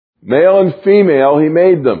Male and female, He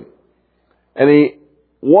made them. And He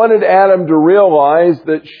wanted Adam to realize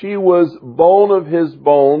that she was bone of his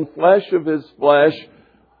bone, flesh of his flesh,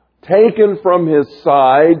 taken from his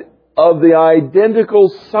side, of the identical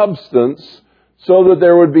substance, so that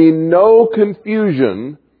there would be no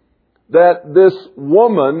confusion that this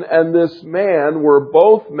woman and this man were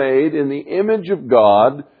both made in the image of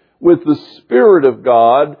God, with the Spirit of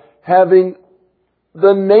God, having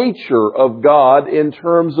the nature of God in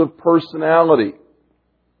terms of personality.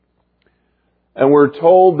 And we're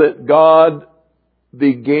told that God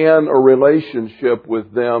began a relationship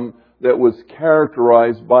with them that was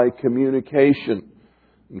characterized by communication.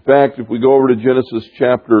 In fact, if we go over to Genesis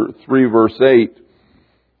chapter 3, verse 8,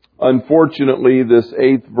 unfortunately, this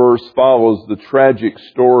 8th verse follows the tragic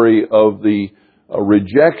story of the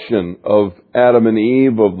rejection of Adam and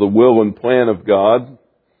Eve of the will and plan of God.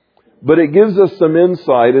 But it gives us some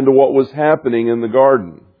insight into what was happening in the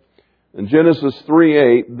garden. In Genesis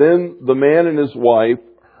 3:8, then the man and his wife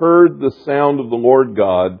heard the sound of the Lord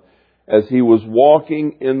God as He was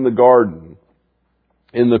walking in the garden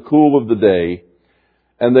in the cool of the day,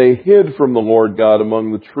 and they hid from the Lord God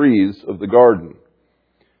among the trees of the garden.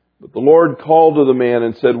 But the Lord called to the man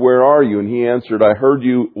and said, "Where are you?" And he answered, "I heard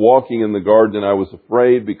you walking in the garden, and I was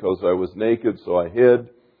afraid because I was naked, so I hid."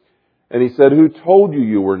 And He said, "Who told you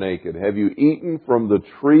you were naked? Have you eaten from the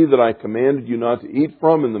tree that I commanded you not to eat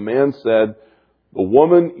from?" And the man said, "The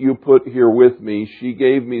woman you put here with me, she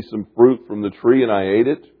gave me some fruit from the tree, and I ate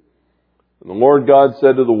it." And the Lord God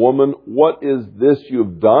said to the woman, "What is this you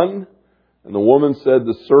have done?" And the woman said,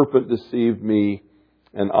 "The serpent deceived me,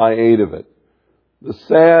 and I ate of it." The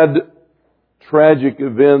sad, tragic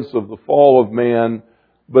events of the fall of man,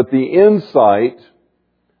 but the insight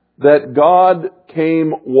that God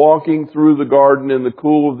came walking through the garden in the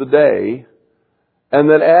cool of the day, and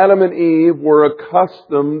that Adam and Eve were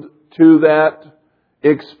accustomed to that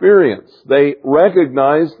experience. They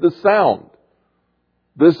recognized the sound.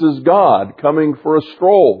 This is God coming for a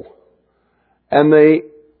stroll. And they,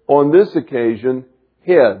 on this occasion,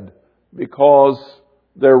 hid because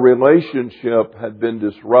their relationship had been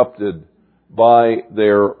disrupted by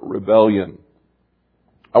their rebellion.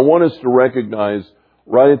 I want us to recognize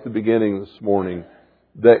right at the beginning this morning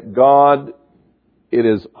that God, it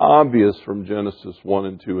is obvious from Genesis 1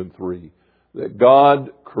 and 2 and 3, that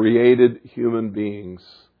God created human beings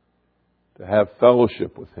to have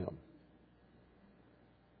fellowship with Him.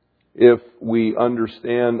 If we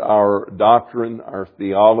understand our doctrine, our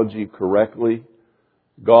theology correctly,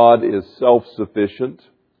 God is self-sufficient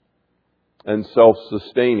and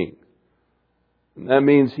self-sustaining. And that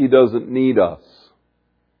means He doesn't need us.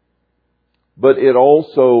 But it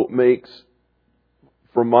also makes,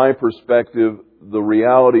 from my perspective, the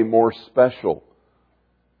reality more special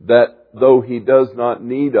that though He does not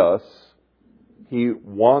need us, He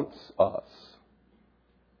wants us.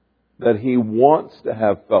 That He wants to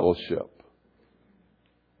have fellowship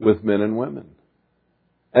with men and women.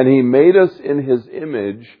 And He made us in His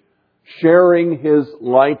image, sharing His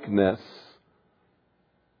likeness,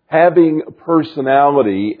 having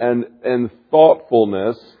personality and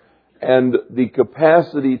thoughtfulness, and the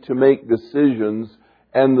capacity to make decisions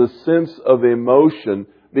and the sense of emotion,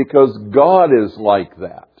 because God is like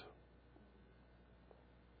that.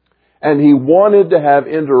 And He wanted to have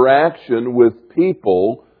interaction with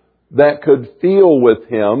people that could feel with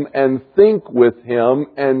Him and think with Him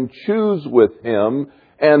and choose with Him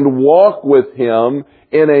and walk with Him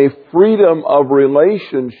in a freedom of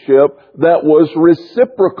relationship that was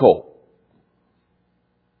reciprocal.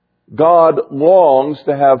 God longs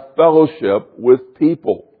to have fellowship with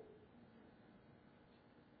people.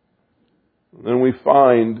 And we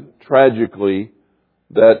find, tragically,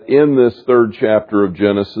 that in this 3rd chapter of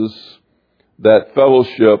Genesis, that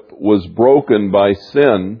fellowship was broken by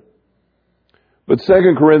sin. But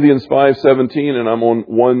 2 Corinthians 5:17, and I'm on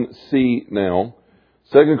 1C now,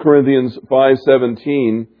 2 Corinthians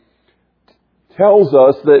 5:17 tells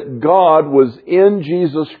us that God was in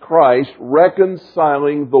Jesus Christ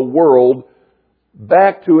reconciling the world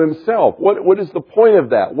back to Himself. What is the point of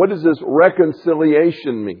that? What does this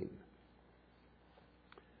reconciliation mean?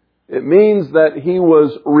 It means that He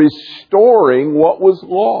was restoring what was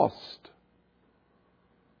lost,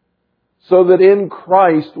 so that in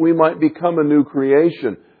Christ we might become a new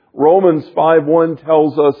creation. Romans 5:1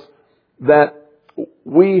 tells us that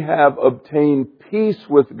we have obtained peace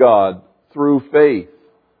with God through faith,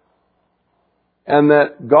 and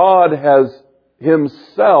that God has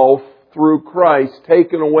Himself, through Christ,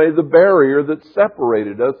 taken away the barrier that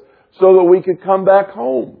separated us so that we could come back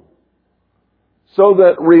home, so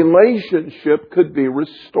that relationship could be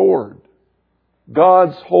restored.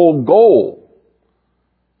 God's whole goal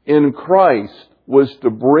in Christ was to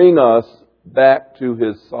bring us back to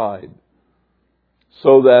His side,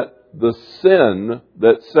 so that the sin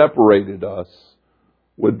that separated us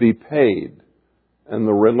would be paid and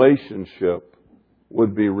the relationship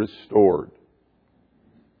would be restored.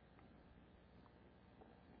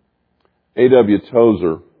 A.W.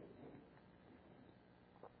 Tozer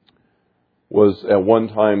was at one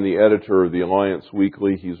time the editor of the Alliance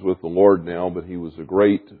Weekly. He's with the Lord now, but he was a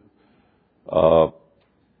great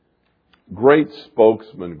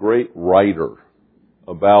spokesman, great writer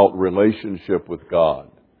about relationship with God.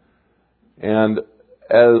 And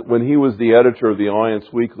when he was the editor of the Alliance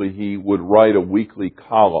Weekly, he would write a weekly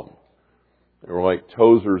column. They were like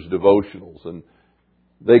Tozer's devotionals. And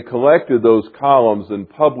they collected those columns and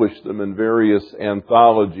published them in various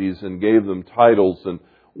anthologies and gave them titles. And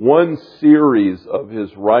one series of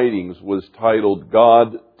his writings was titled,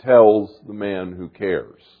 God Tells the Man Who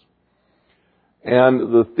Cares.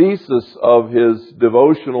 And the thesis of his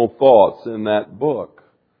devotional thoughts in that book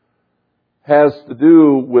has to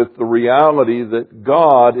do with the reality that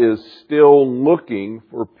God is still looking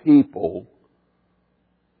for people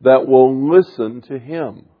that will listen to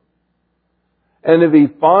Him. And if He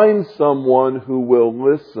finds someone who will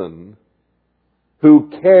listen, who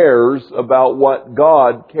cares about what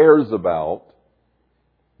God cares about,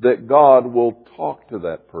 that God will talk to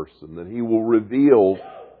that person, that He will reveal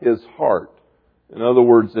His heart. In other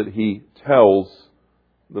words, that He tells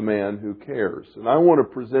the man who cares. And I want to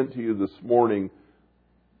present to you this morning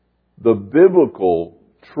the biblical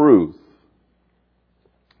truth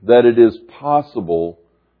that it is possible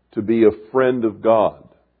to be a friend of God.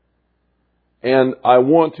 And I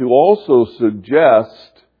want to also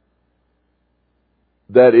suggest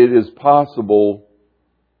that it is possible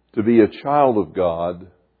to be a child of God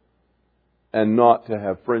and not to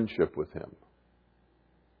have friendship with Him.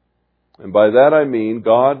 And by that I mean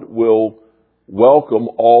God will welcome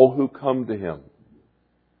all who come to Him.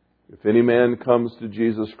 If any man comes to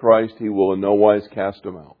Jesus Christ, He will in no wise cast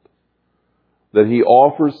him out. That He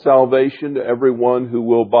offers salvation to everyone who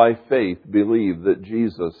will by faith believe that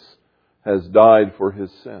Jesus has died for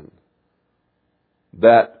his sin.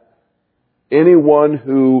 That anyone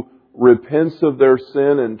who repents of their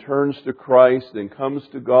sin and turns to Christ and comes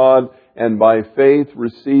to God and by faith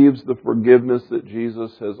receives the forgiveness that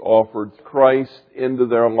Jesus has offered Christ into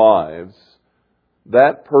their lives,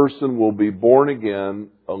 that person will be born again,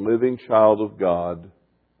 a living child of God.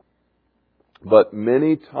 But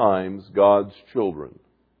many times God's children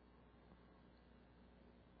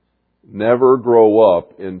never grow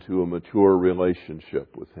up into a mature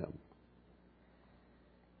relationship with Him.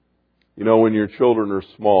 You know, when your children are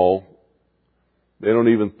small, they don't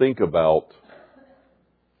even think about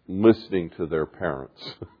listening to their parents.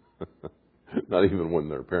 Not even when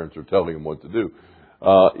their parents are telling them what to do.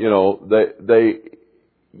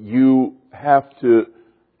 You have to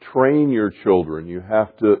train your children. You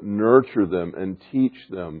have to nurture them and teach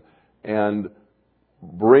them and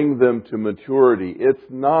bring them to maturity. It's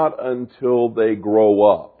not until they grow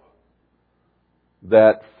up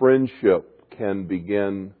that friendship can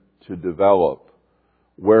begin to develop,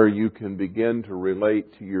 where you can begin to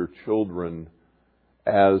relate to your children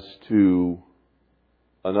as to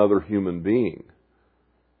another human being,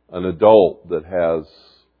 an adult that has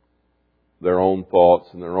their own thoughts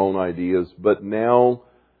and their own ideas. But now,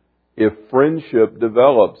 if friendship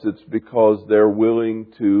develops, it's because they're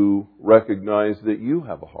willing to recognize that you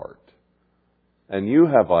have a heart, and you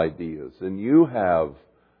have ideas, and you have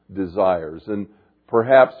desires. And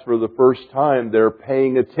perhaps for the first time, they're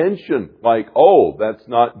paying attention, like, oh, that's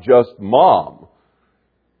not just mom.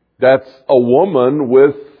 That's a woman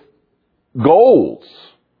with goals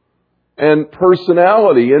and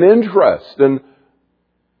personality and interest. And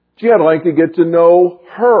gee, I'd like to get to know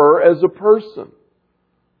her as a person.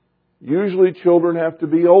 Usually children have to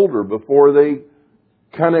be older before they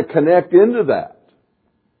kind of connect into that.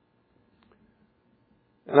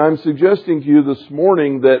 And I'm suggesting to you this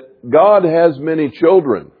morning that God has many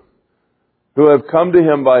children who have come to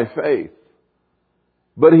Him by faith.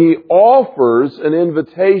 But He offers an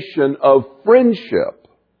invitation of friendship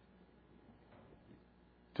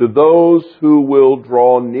to those who will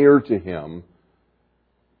draw near to Him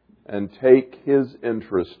and take His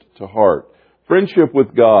interest to heart. Friendship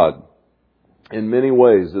with God, in many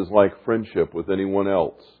ways, is like friendship with anyone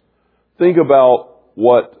else. Think about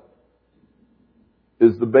what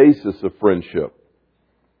is the basis of friendship.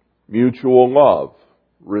 Mutual love,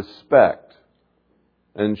 respect,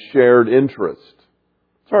 and shared interest.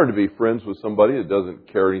 It's hard to be friends with somebody that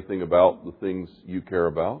doesn't care anything about the things you care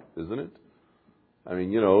about, isn't it? I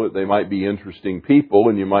mean, they might be interesting people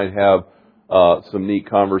and you might have some neat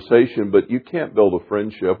conversation, but you can't build a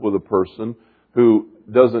friendship with a person who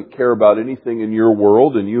doesn't care about anything in your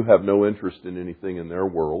world and you have no interest in anything in their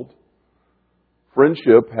world.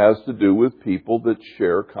 Friendship has to do with people that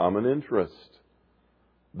share common interest.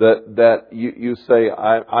 That you say,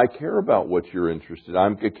 I care about what you're interested in.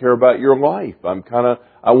 I care about your life.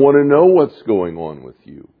 I want to know what's going on with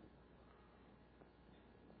you.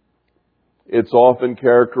 It's often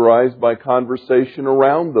characterized by conversation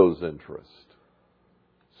around those interests,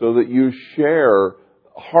 so that you share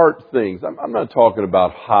heart things. I'm not talking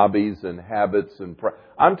about hobbies and habits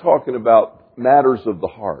I'm talking about matters of the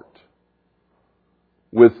heart.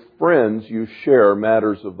 With friends, you share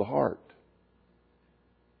matters of the heart.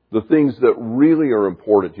 The things that really are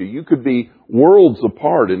important to you. You could be worlds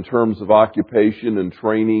apart in terms of occupation and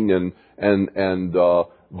training and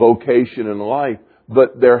vocation in life,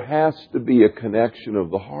 but there has to be a connection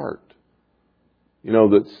of the heart.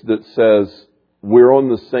 That says we're on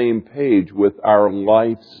the same page with our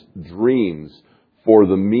life's dreams for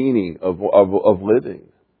the meaning of living.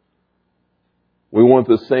 We want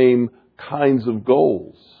the same kinds of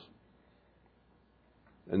goals.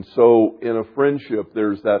 And so in a friendship,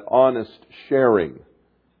 there's that honest sharing,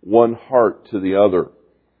 one heart to the other.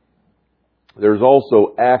 There's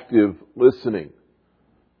also active listening.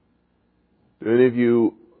 Do any of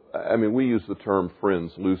you, we use the term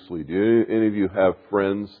friends loosely. Do any of you have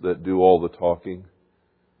friends that do all the talking?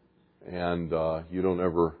 And you don't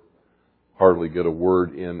ever hardly get a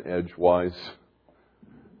word in edgewise?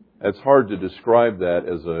 It's hard to describe that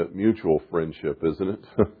as a mutual friendship, isn't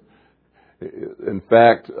it? In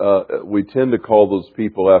fact, we tend to call those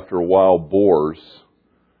people after a while bores,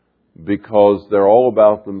 because they're all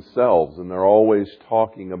about themselves and they're always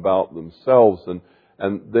talking about themselves and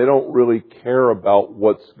they don't really care about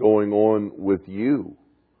what's going on with you.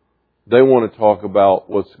 They want to talk about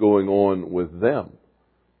what's going on with them.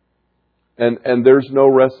 And there's no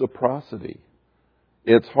reciprocity.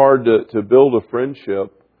 It's hard to build a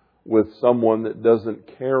friendship with someone that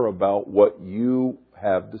doesn't care about what you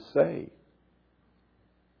have to say.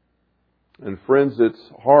 And friends, it's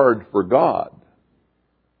hard for God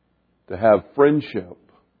to have friendship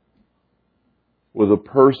with a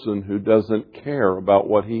person who doesn't care about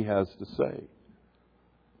what He has to say.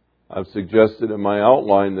 I've suggested in my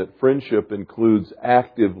outline that friendship includes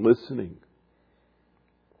active listening.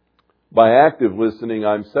 By active listening,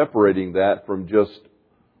 I'm separating that from just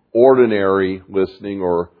ordinary listening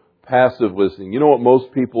or passive listening. You know what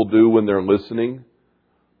most people do when they're listening?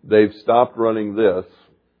 They've stopped running this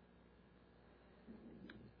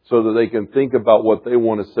so that they can think about what they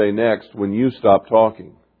want to say next when you stop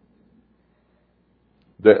talking.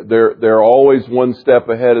 They're always one step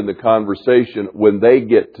ahead in the conversation. When they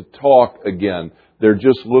get to talk again, they're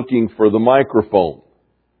just looking for the microphone.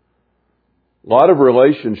 A lot of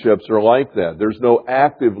relationships are like that. There's no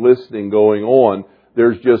active listening going on.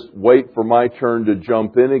 There's just wait for my turn to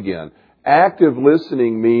jump in again. Active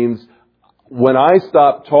listening means when I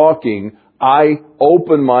stop talking, I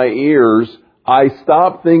open my ears, I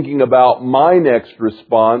stop thinking about my next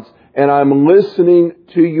response, and I'm listening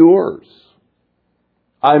to yours.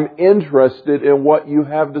 I'm interested in what you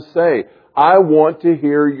have to say. I want to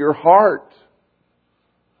hear your heart.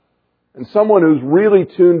 And someone who's really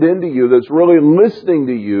tuned into you, that's really listening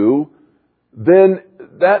to you, then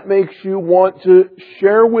that makes you want to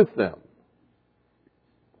share with them.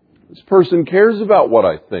 This person cares about what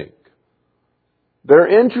I think.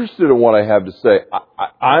 They're interested in what I have to say.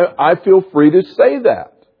 I feel free to say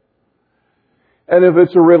that. And if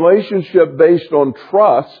it's a relationship based on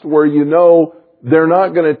trust, where you know they're not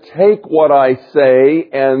going to take what I say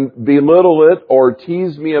and belittle it or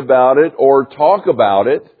tease me about it or talk about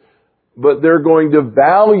it, but they're going to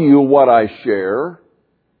value what I share,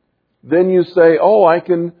 then you say, oh, I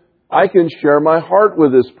can share my heart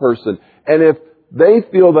with this person. And if they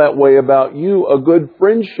feel that way about you, a good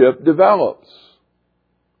friendship develops.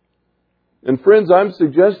 And friends, I'm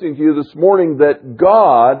suggesting to you this morning that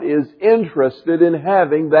God is interested in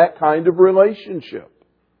having that kind of relationship.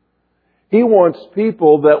 He wants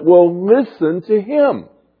people that will listen to Him,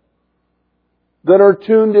 that are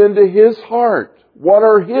tuned into His heart. What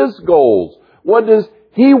are His goals? What does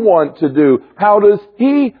He want to do? How does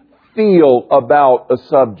He feel about a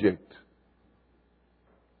subject?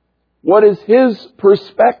 What is His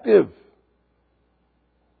perspective?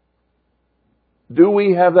 Do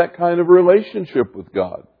we have that kind of relationship with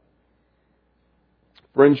God?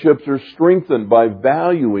 Friendships are strengthened by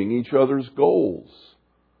valuing each other's goals.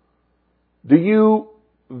 Do you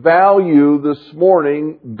value this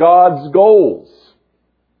morning God's goals?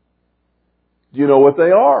 Do you know what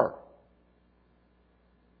they are?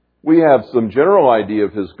 We have some general idea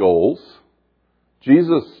of His goals.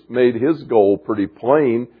 Jesus made His goal pretty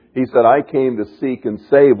plain. He said, I came to seek and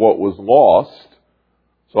save what was lost.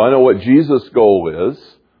 So I know what Jesus' goal is.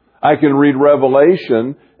 I can read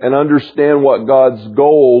Revelation and understand what God's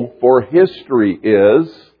goal for history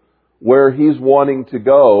is, where He's wanting to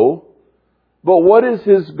go. But what is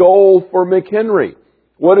His goal for McHenry?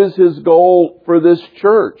 What is His goal for this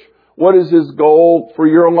church? What is His goal for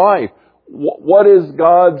your life? What is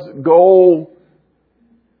God's goal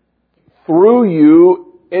through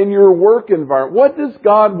you in your work environment? What does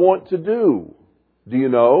God want to do? Do you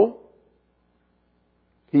know?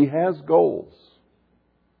 He has goals.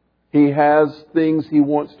 He has things He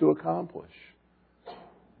wants to accomplish.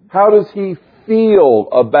 How does He feel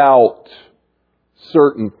about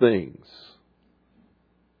certain things?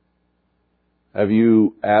 Have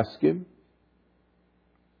you asked Him?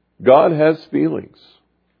 God has feelings.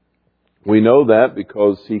 We know that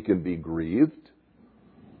because He can be grieved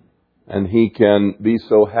and He can be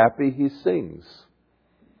so happy He sings.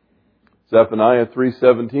 Zephaniah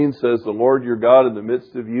 3:17 says, the Lord your God in the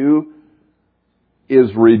midst of you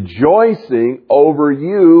is rejoicing over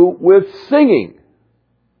you with singing.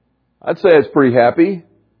 I'd say it's pretty happy.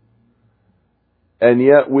 And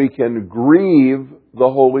yet we can grieve the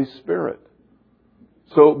Holy Spirit.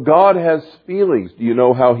 So God has feelings. Do you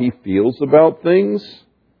know how He feels about things?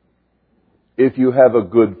 If you have a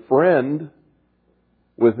good friend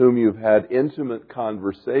with whom you've had intimate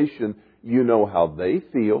conversation, you know how they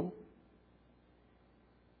feel.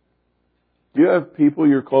 Do you have people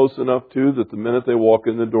you're close enough to that the minute they walk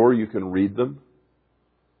in the door, you can read them?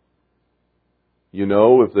 You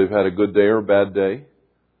know if they've had a good day or a bad day.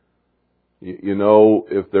 You know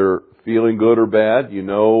if they're feeling good or bad. You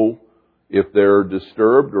know if they're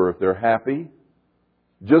disturbed or if they're happy.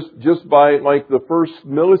 Just by like the first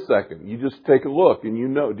millisecond, you just take a look and you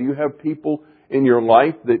know. Do you have people in your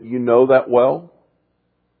life that you know that well?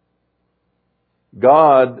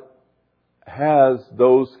 God has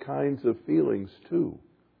those kinds of feelings too.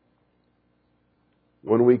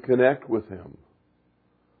 When we connect with Him,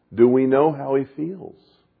 do we know how He feels?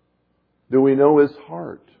 Do we know His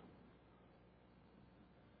heart?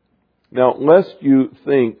 Now, lest you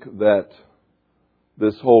think that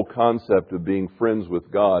this whole concept of being friends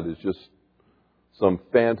with God is just some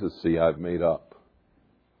fantasy I've made up.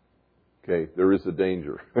 Okay, there is a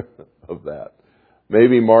danger of that.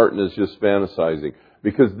 Maybe Martin is just fantasizing,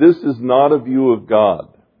 because this is not a view of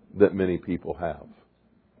God that many people have.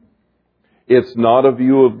 It's not a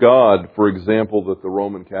view of God, for example, that the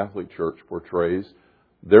Roman Catholic Church portrays.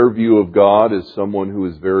 Their view of God is someone who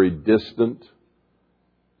is very distant.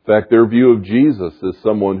 In fact, their view of Jesus is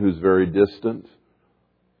someone who's very distant.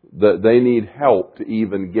 That they need help to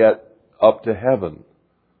even get up to heaven.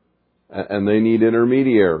 And they need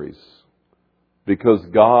intermediaries. Because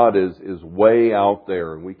God is way out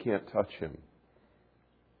there and we can't touch Him.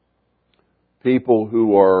 People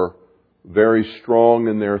who are very strong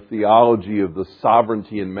in their theology of the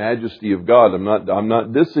sovereignty and majesty of God. I'm not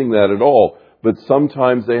dissing that at all. But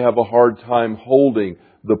sometimes they have a hard time holding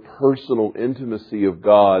the personal intimacy of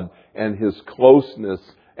God and His closeness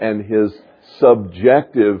and His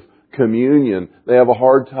subjective communion. They have a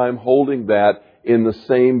hard time holding that in the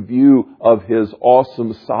same view of His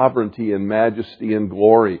awesome sovereignty and majesty and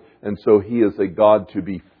glory. And so He is a God to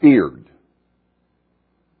be feared.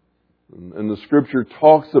 And the Scripture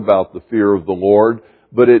talks about the fear of the Lord,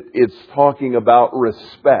 but it's talking about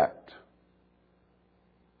respect.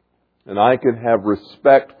 And I can have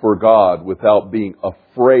respect for God without being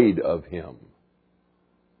afraid of Him.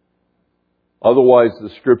 Otherwise, the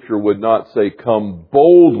Scripture would not say, come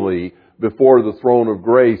boldly before the throne of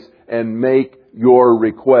grace and make your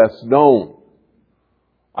requests known.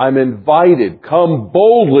 I'm invited. Come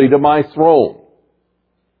boldly to my throne.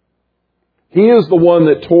 He is the one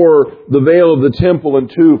that tore the veil of the temple in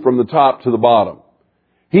two from the top to the bottom.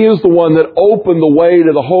 He is the one that opened the way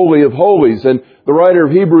to the Holy of Holies. And the writer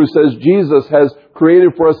of Hebrews says Jesus has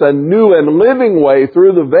created for us a new and living way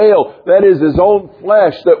through the veil. That is His own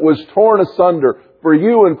flesh that was torn asunder for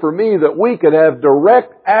you and for me, that we could have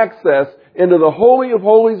direct access into the Holy of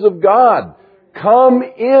Holies of God. Come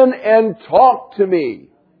in and talk to me.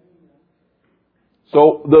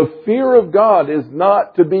 So the fear of God is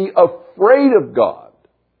not to be afraid of God,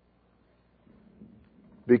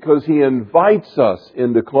 because He invites us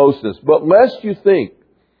into closeness. But lest you think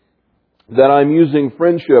that I'm using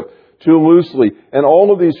friendship too loosely, and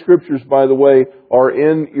all of these scriptures, by the way, are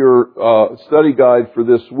in your study guide for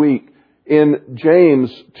this week. In James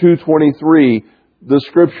 2:23, the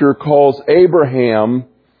scripture calls Abraham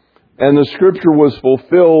And the scripture was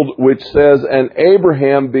fulfilled which says, and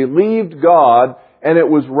Abraham believed God, and it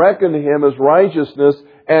was reckoned to him as righteousness,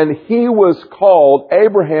 and Abraham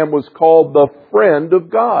was called the friend of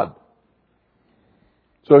God.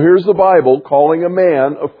 So here's the Bible calling a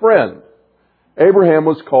man a friend. Abraham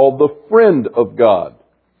was called the friend of God.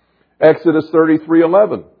 Exodus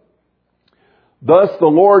 33:11. Thus the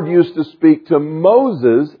Lord used to speak to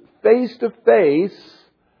Moses face to face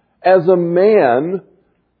as a man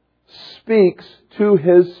speaks to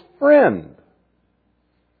his friend.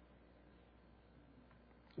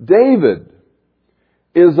 David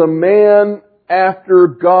is a man after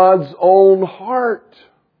God's own heart.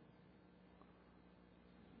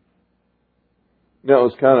 Now,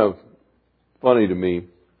 it's kind of funny to me.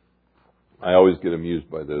 I always get amused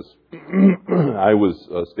by this. I was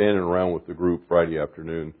standing around with the group Friday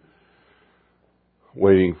afternoon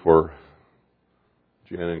waiting for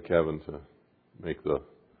Jen and Kevin to make the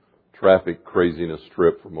traffic craziness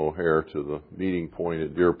trip from O'Hare to the meeting point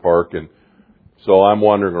at Deer Park. And so I'm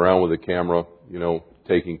wandering around with a camera,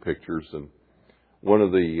 taking pictures. And one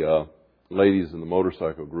of the ladies in the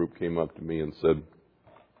motorcycle group came up to me and said,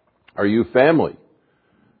 "Are you family?"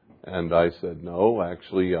 And I said, "No,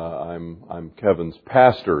 actually, I'm Kevin's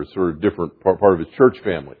pastor. It's sort of a different part of his church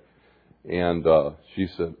family." And she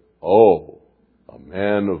said, "Oh, a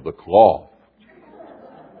man of the cloth."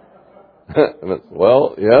 And I said,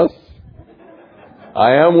 "Well, yes,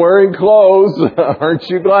 I am wearing clothes. Aren't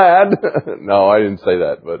you glad?" No, I didn't say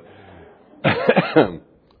that, but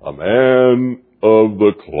a man of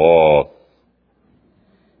the cloth.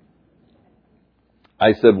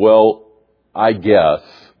 I said, "Well, I guess.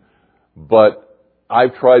 But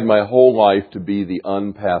I've tried my whole life to be the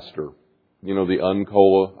unpastor. The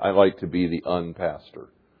uncola. I like to be the unpastor.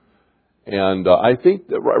 And I think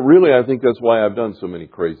that's why I've done so many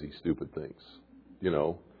crazy, stupid things.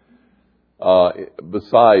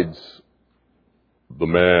 Besides the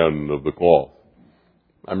man of the cloth.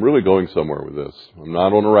 I'm really going somewhere with this. I'm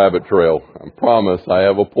not on a rabbit trail. I promise I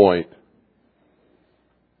have a point.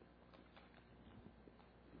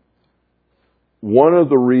 One of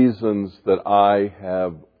the reasons that I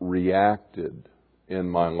have reacted in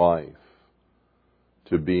my life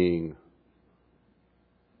to being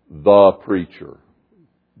the preacher,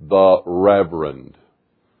 the reverend,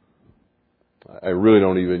 I really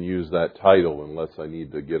don't even use that title unless I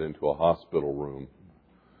need to get into a hospital room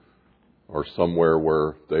or somewhere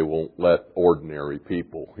where they won't let ordinary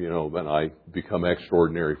people, then I become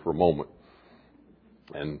extraordinary for a moment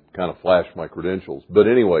and kind of flash my credentials. But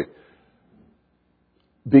anyway,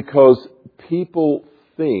 because people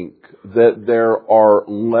think that there are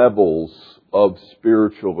levels of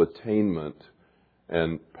spiritual attainment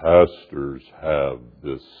and pastors have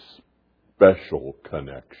this special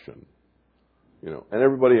connection, and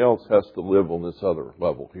everybody else has to live on this other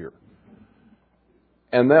level here.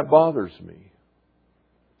 And that bothers me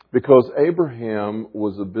because Abraham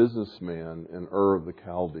was a businessman in Ur of the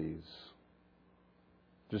Chaldees,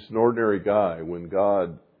 just an ordinary guy. When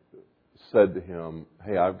God said to him,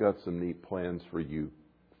 "Hey, I've got some neat plans for you.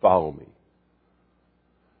 Follow me."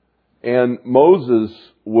 And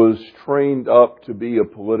Moses was trained up to be a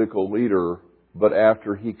political leader, but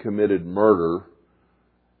after he committed murder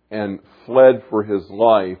and fled for his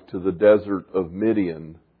life to the desert of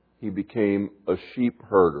Midian, he became a sheep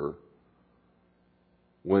herder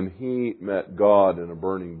when he met God in a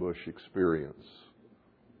burning bush experience.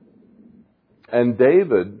 And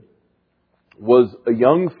David was a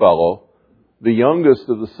young fellow, the youngest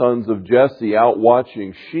of the sons of Jesse, out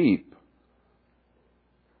watching sheep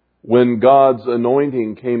when God's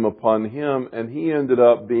anointing came upon him, and he ended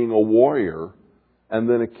up being a warrior and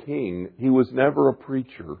then a king. He was never a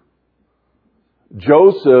preacher.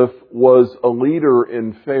 Joseph was a leader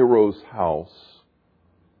in Pharaoh's house.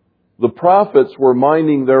 The prophets were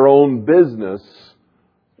minding their own business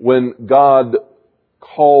when God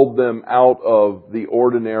called them out of the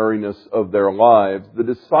ordinariness of their lives. The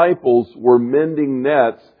disciples were mending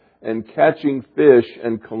nets and catching fish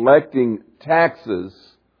and collecting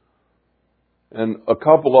taxes. And a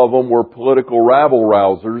couple of them were political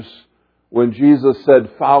rabble-rousers when Jesus said,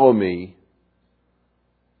 "Follow me."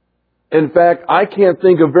 In fact, I can't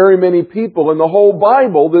think of very many people in the whole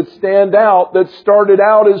Bible that stand out that started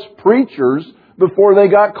out as preachers before they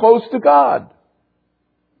got close to God.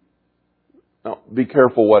 Now, be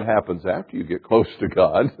careful what happens after you get close to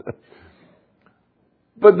God.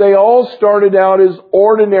 But they all started out as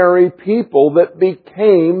ordinary people that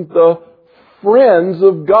became the friends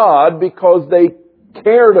of God because they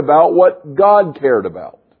cared about what God cared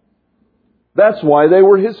about. That's why they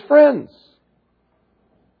were His friends.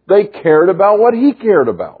 They cared about what He cared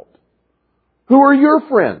about. Who are your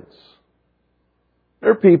friends?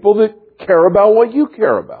 They're people that care about what you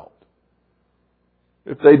care about.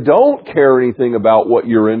 If they don't care anything about what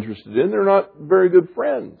you're interested in, they're not very good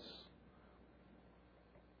friends.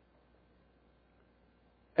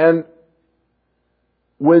 And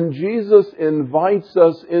when Jesus invites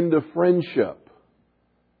us into friendship,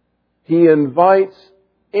 He invites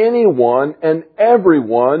anyone and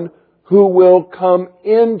everyone who will come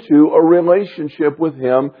into a relationship with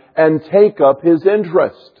Him and take up His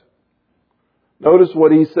interest. Notice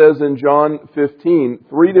what He says in John 15,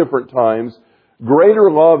 3 different times.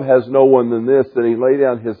 Greater love has no one than this, that He lay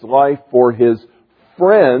down His life for His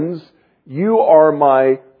friends. You are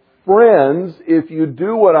my friends if you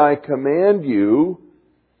do what I command you.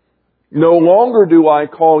 No longer do I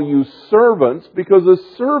call you servants, because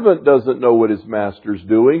a servant doesn't know what his master's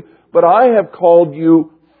doing, but I have called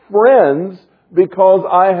you friends because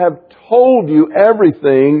I have told you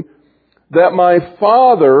everything that my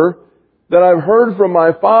Father, that I've heard from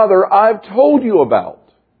my Father, I've told you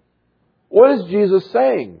about. What is Jesus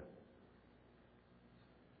saying?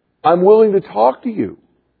 I'm willing to talk to you.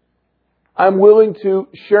 I'm willing to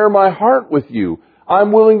share my heart with you.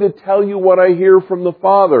 I'm willing to tell you what I hear from the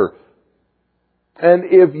Father. And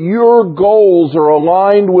if your goals are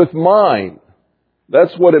aligned with mine,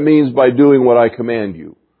 that's what it means by doing what I command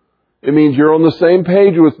you. It means you're on the same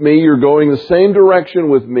page with me, you're going the same direction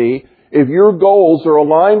with me. If your goals are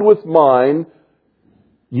aligned with mine,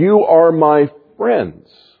 you are my friends.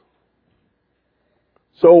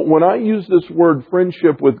 So when I use this word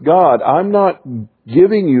friendship with God, I'm not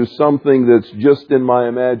giving you something that's just in my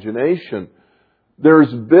imagination.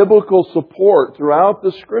 There's biblical support throughout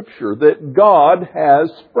the Scripture that God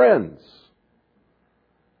has friends.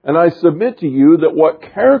 And I submit to you that what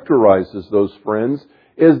characterizes those friends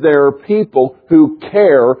is there are people who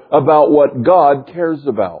care about what God cares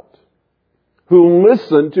about, who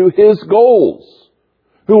listen to His goals,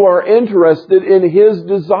 who are interested in His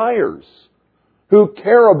desires, who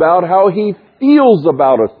care about how He feels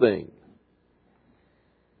about a thing.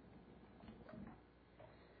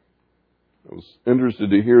 I was interested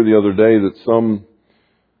to hear the other day that some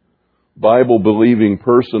Bible-believing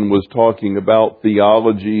person was talking about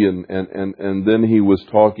theology and then he was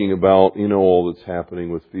talking about, all that's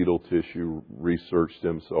happening with fetal tissue research,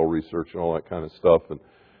 stem cell research and all that kind of stuff.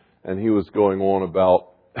 And he was going on about,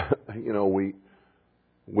 we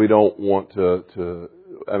don't want to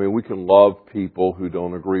we can love people who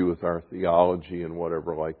don't agree with our theology and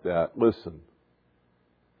whatever like that. Listen,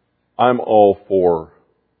 I'm all for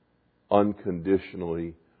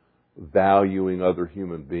unconditionally valuing other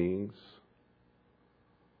human beings.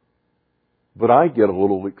 But I get a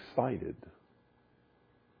little excited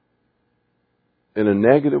in a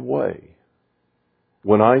negative way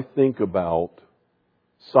when I think about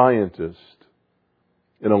scientists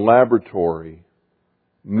in a laboratory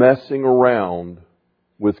messing around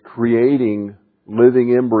with creating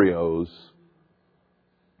living embryos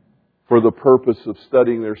for the purpose of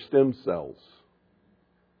studying their stem cells.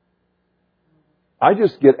 I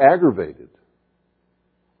just get aggravated.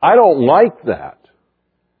 I don't like that.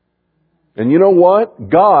 And you know what?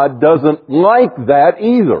 God doesn't like that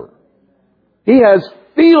either. He has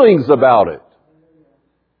feelings about it.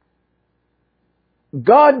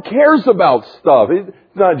 God cares about stuff.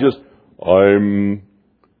 It's not just, I'm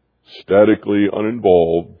statically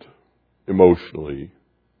uninvolved emotionally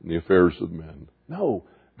in the affairs of men. No,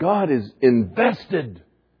 God is invested.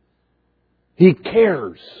 He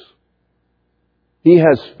cares. He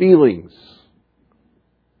has feelings.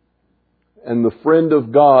 And the friend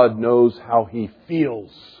of God knows how He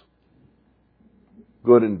feels.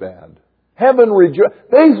 Good and bad. Heaven rejoices.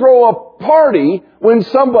 They throw a party when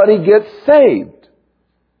somebody gets saved.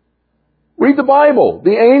 Read the Bible.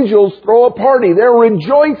 The angels throw a party. They're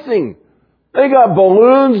rejoicing. They got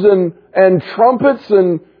balloons and trumpets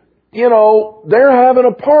and, they're having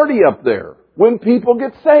a party up there when people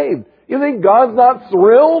get saved. You think God's not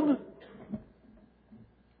thrilled?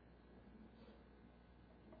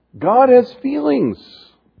 God has feelings.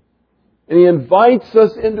 And He invites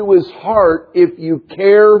us into His heart if you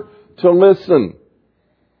care to listen.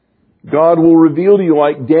 God will reveal to you,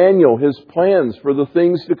 like Daniel, His plans for the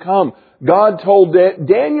things to come. God told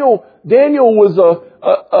Daniel was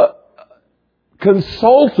a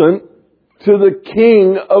consultant to the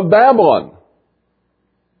king of Babylon.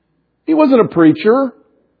 He wasn't a preacher,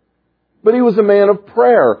 but he was a man of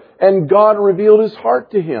prayer. And God revealed His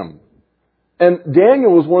heart to him. And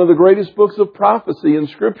Daniel was one of the greatest books of prophecy in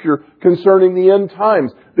Scripture concerning the end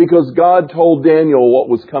times, because God told Daniel what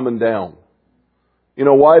was coming down. You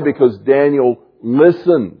know why? Because Daniel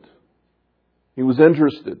listened. He was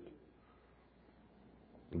interested.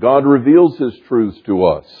 God reveals His truths to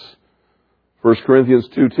us. 1 Corinthians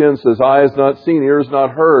 2:10 says, "Eye has not seen, ear has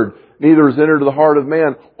not heard, neither has entered the heart of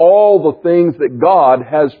man, all the things that God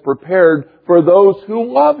has prepared for those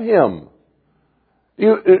who love Him."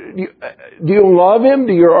 Do you love Him?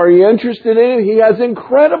 Are you interested in Him? He has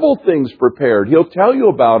incredible things prepared. He'll tell you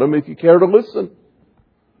about them if you care to listen.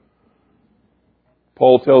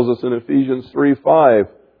 Paul tells us in Ephesians 3:5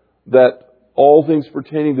 that all things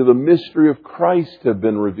pertaining to the mystery of Christ have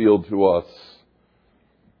been revealed to us.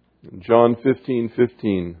 In John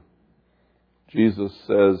 15:15, Jesus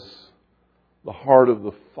says, the heart of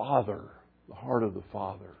the Father, the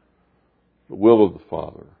will of the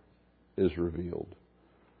Father is revealed.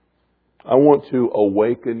 I want to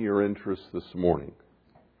awaken your interest this morning.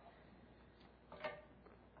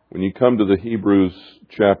 When you come to the Hebrews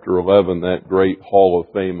chapter 11, that great hall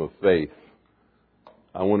of fame of faith,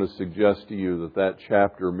 I want to suggest to you that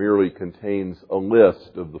chapter merely contains a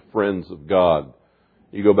list of the friends of God.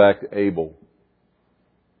 You go back to Abel,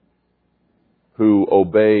 who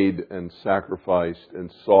obeyed and sacrificed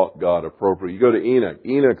and sought God appropriately. You go to Enoch.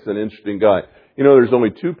 Enoch's an interesting guy. You know, there's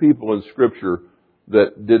only two people in Scripture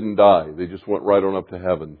that didn't die. They just went right on up to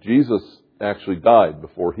heaven. Jesus actually died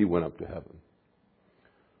before He went up to heaven.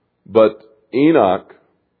 But Enoch,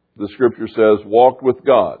 the Scripture says, walked with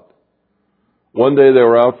God. One day they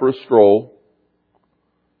were out for a stroll.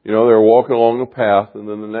 You know, they were walking along a path, and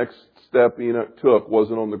then the next step Enoch took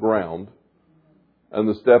wasn't on the ground. And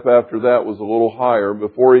the step after that was a little higher.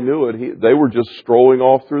 Before he knew it, they were just strolling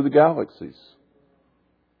off through the galaxies.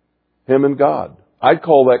 Him and God. I'd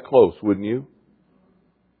call that close, wouldn't you?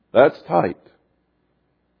 That's tight.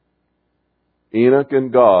 Enoch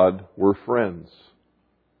and God were friends.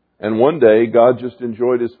 And one day, God just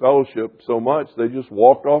enjoyed His fellowship so much, they just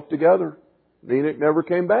walked off together. Enoch never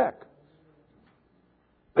came back.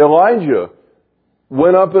 Elijah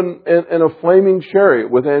went up in a flaming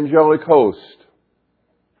chariot with angelic host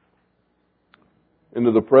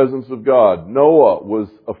into the presence of God. Noah was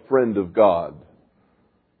a friend of God.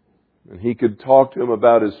 And he could talk to him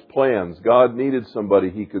about his plans. God needed somebody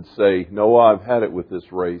he could say, Noah, I've had it with this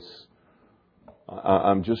race.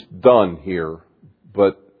 I'm just done here.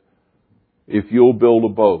 But if you'll build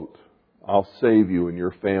a boat, I'll save you and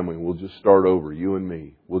your family. We'll just start over, you and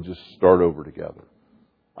me. We'll just start over together.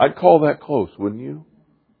 I'd call that close, wouldn't you?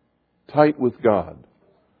 Tight with God.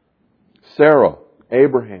 Sarah,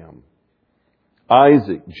 Abraham,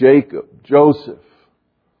 Isaac, Jacob, Joseph,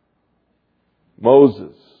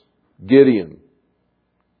 Moses, Gideon.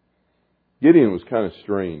 Gideon was kind of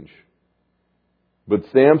strange. But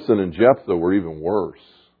Samson and Jephthah were even worse.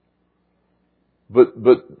 But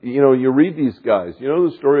you know, you read these guys. You know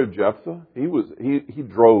the story of Jephthah? He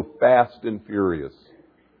drove fast and furious.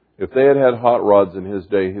 If they had had hot rods in his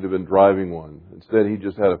day, he'd have been driving one. Instead, he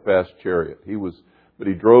just had a fast chariot. But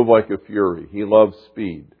he drove like a fury. He loved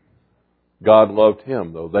speed. God loved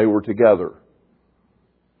him, though. They were together.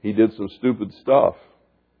 He did some stupid stuff,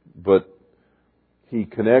 but he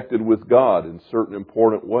connected with God in certain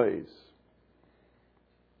important ways.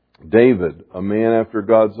 David, a man after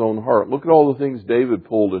God's own heart. Look at all the things David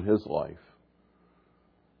pulled in his life.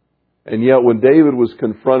 And yet when David was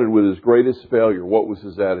confronted with his greatest failure, what was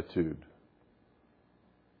his attitude?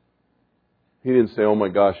 He didn't say, oh my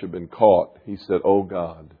gosh, I've been caught. He said, oh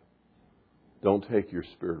God, don't take your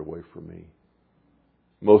Spirit away from me.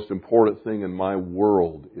 Most important thing in my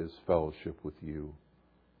world is fellowship with you.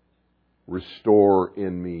 Restore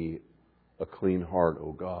in me a clean heart,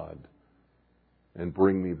 O God, and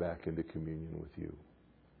bring me back into communion with you.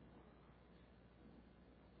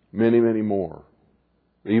 Many, many more.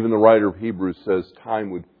 Even the writer of Hebrews says,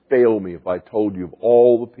 time would fail me if I told you of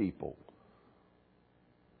all the people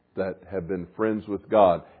that have been friends with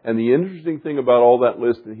God. And the interesting thing about all that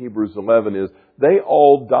list in Hebrews 11 is they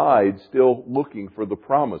all died still looking for the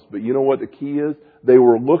promise. But you know what the key is? They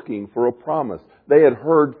were looking for a promise. They had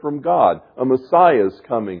heard from God. A Messiah's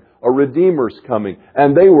coming. A Redeemer's coming.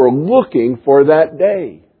 And they were looking for that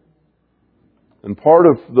day. And part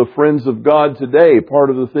of the friends of God today, part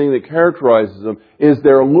of the thing that characterizes them, is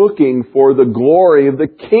they're looking for the glory of the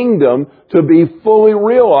kingdom to be fully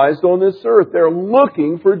realized on this earth. They're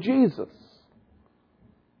looking for Jesus.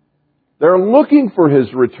 They're looking for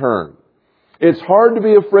His return. It's hard to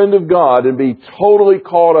be a friend of God and be totally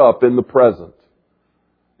caught up in the present.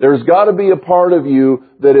 There's got to be a part of you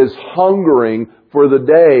that is hungering for the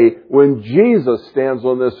day when Jesus stands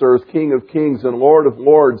on this earth, King of Kings and Lord of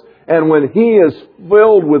Lords, and when He is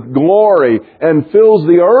filled with glory and fills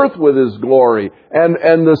the earth with His glory, and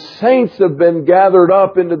the saints have been gathered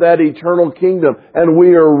up into that eternal kingdom, and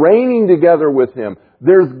we are reigning together with Him.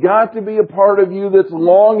 There's got to be a part of you that's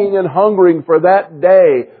longing and hungering for that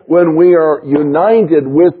day when we are united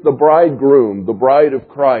with the bridegroom, the bride of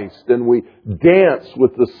Christ, and we dance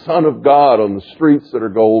with the Son of God on the streets that are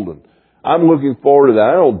golden. I'm looking forward to that.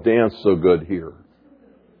 I don't dance so good here.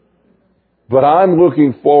 But I'm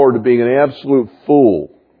looking forward to being an absolute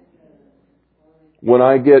fool when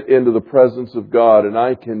I get into the presence of God and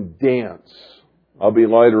I can dance. I'll be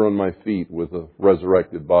lighter on my feet with a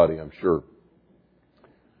resurrected body, I'm sure.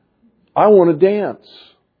 I want to dance.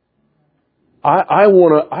 I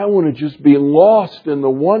want to just be lost in the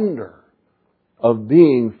wonder of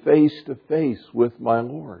being face to face with my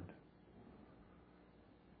Lord.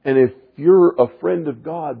 And if you're a friend of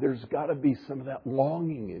God, there's got to be some of that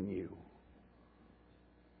longing in you.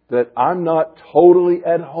 That I'm not totally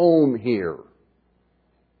at home here.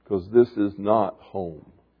 Because this is not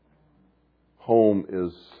home. Home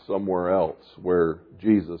is somewhere else where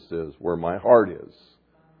Jesus is, where my heart is.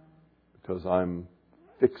 Because I'm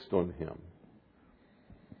fixed on Him.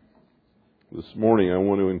 This morning I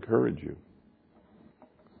want to encourage you.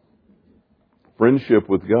 Friendship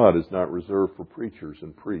with God is not reserved for preachers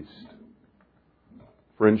and priests.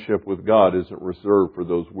 Friendship with God isn't reserved for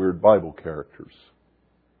those weird Bible characters.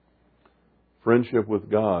 Friendship with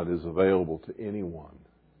God is available to anyone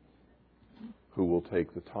who will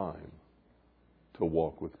take the time to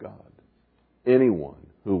walk with God. Anyone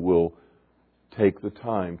who will take the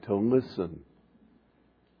time to listen.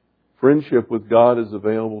 Friendship with God is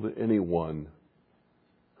available to anyone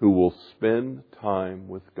who will spend time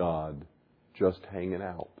with God just hanging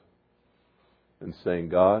out and saying,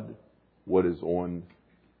 God, what is on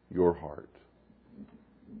your heart?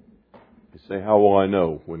 You say, how will I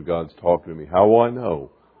know when God's talking to me? How will I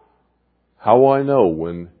know? How will I know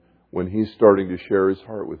when He's starting to share His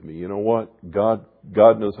heart with me? You know what? God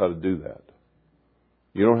knows how to do that.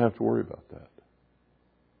 You don't have to worry about that.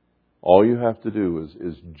 All you have to do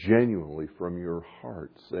is genuinely from your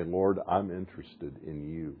heart say, Lord, I'm interested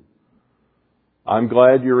in you. I'm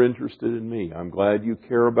glad you're interested in me. I'm glad you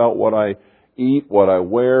care about what I eat, what I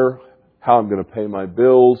wear, how I'm going to pay my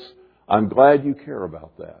bills. I'm glad you care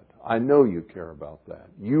about that. I know you care about that.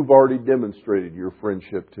 You've already demonstrated your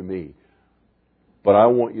friendship to me. But I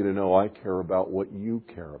want you to know I care about what you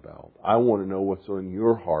care about. I want to know what's on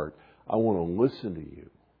your heart. I want to listen to you.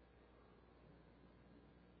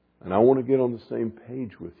 And I want to get on the same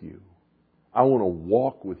page with you. I want to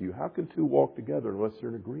walk with you. How can two walk together unless they're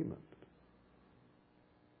in agreement?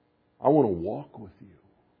 I want to walk with you.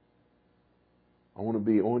 I want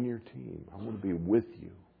to be on your team. I want to be with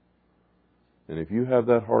you. And if you have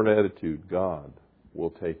that heart attitude, God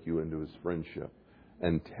will take you into His friendship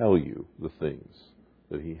and tell you the things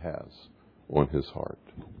that He has on His heart.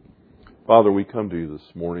 Father, we come to you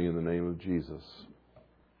this morning in the name of Jesus.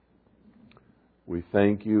 We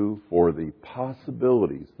thank you for the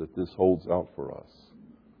possibilities that this holds out for us.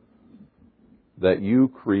 That you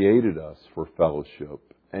created us for fellowship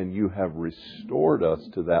and you have restored us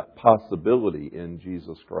to that possibility in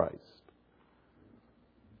Jesus Christ.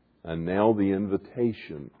 And now the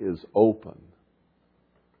invitation is open.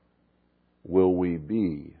 Will we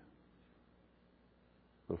be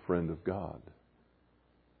the friend of God?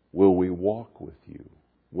 Will we walk with you?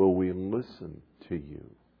 Will we listen to you?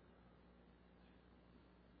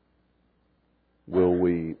 Will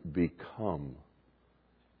we become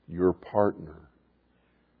your partner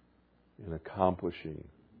in accomplishing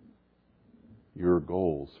your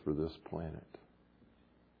goals for this planet?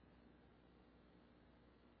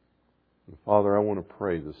 And Father, I want to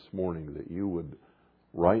pray this morning that you would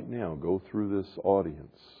right now go through this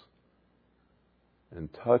audience and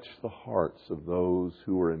touch the hearts of those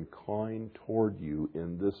who are inclined toward you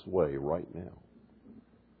in this way right now.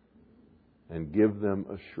 And give them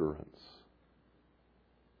assurance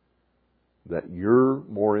that you're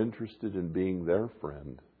more interested in being their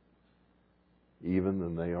friend even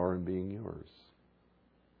than they are in being yours.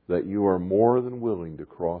 That you are more than willing to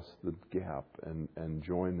cross the gap and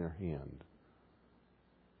join their hand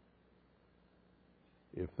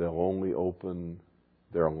if they'll only open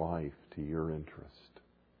their life to your interest.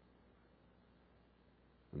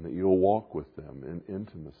 And that you'll walk with them in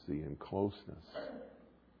intimacy and closeness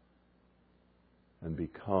and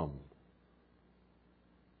become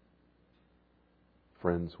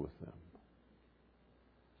friends with them.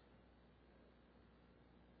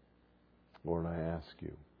 Lord, I ask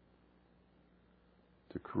you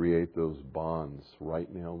to create those bonds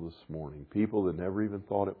right now this morning. People that never even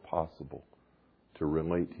thought it possible to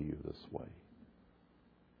relate to you this way.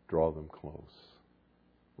 Draw them close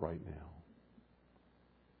right now.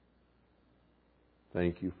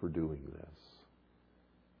 Thank you for doing this.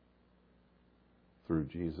 through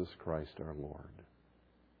Jesus Christ our Lord.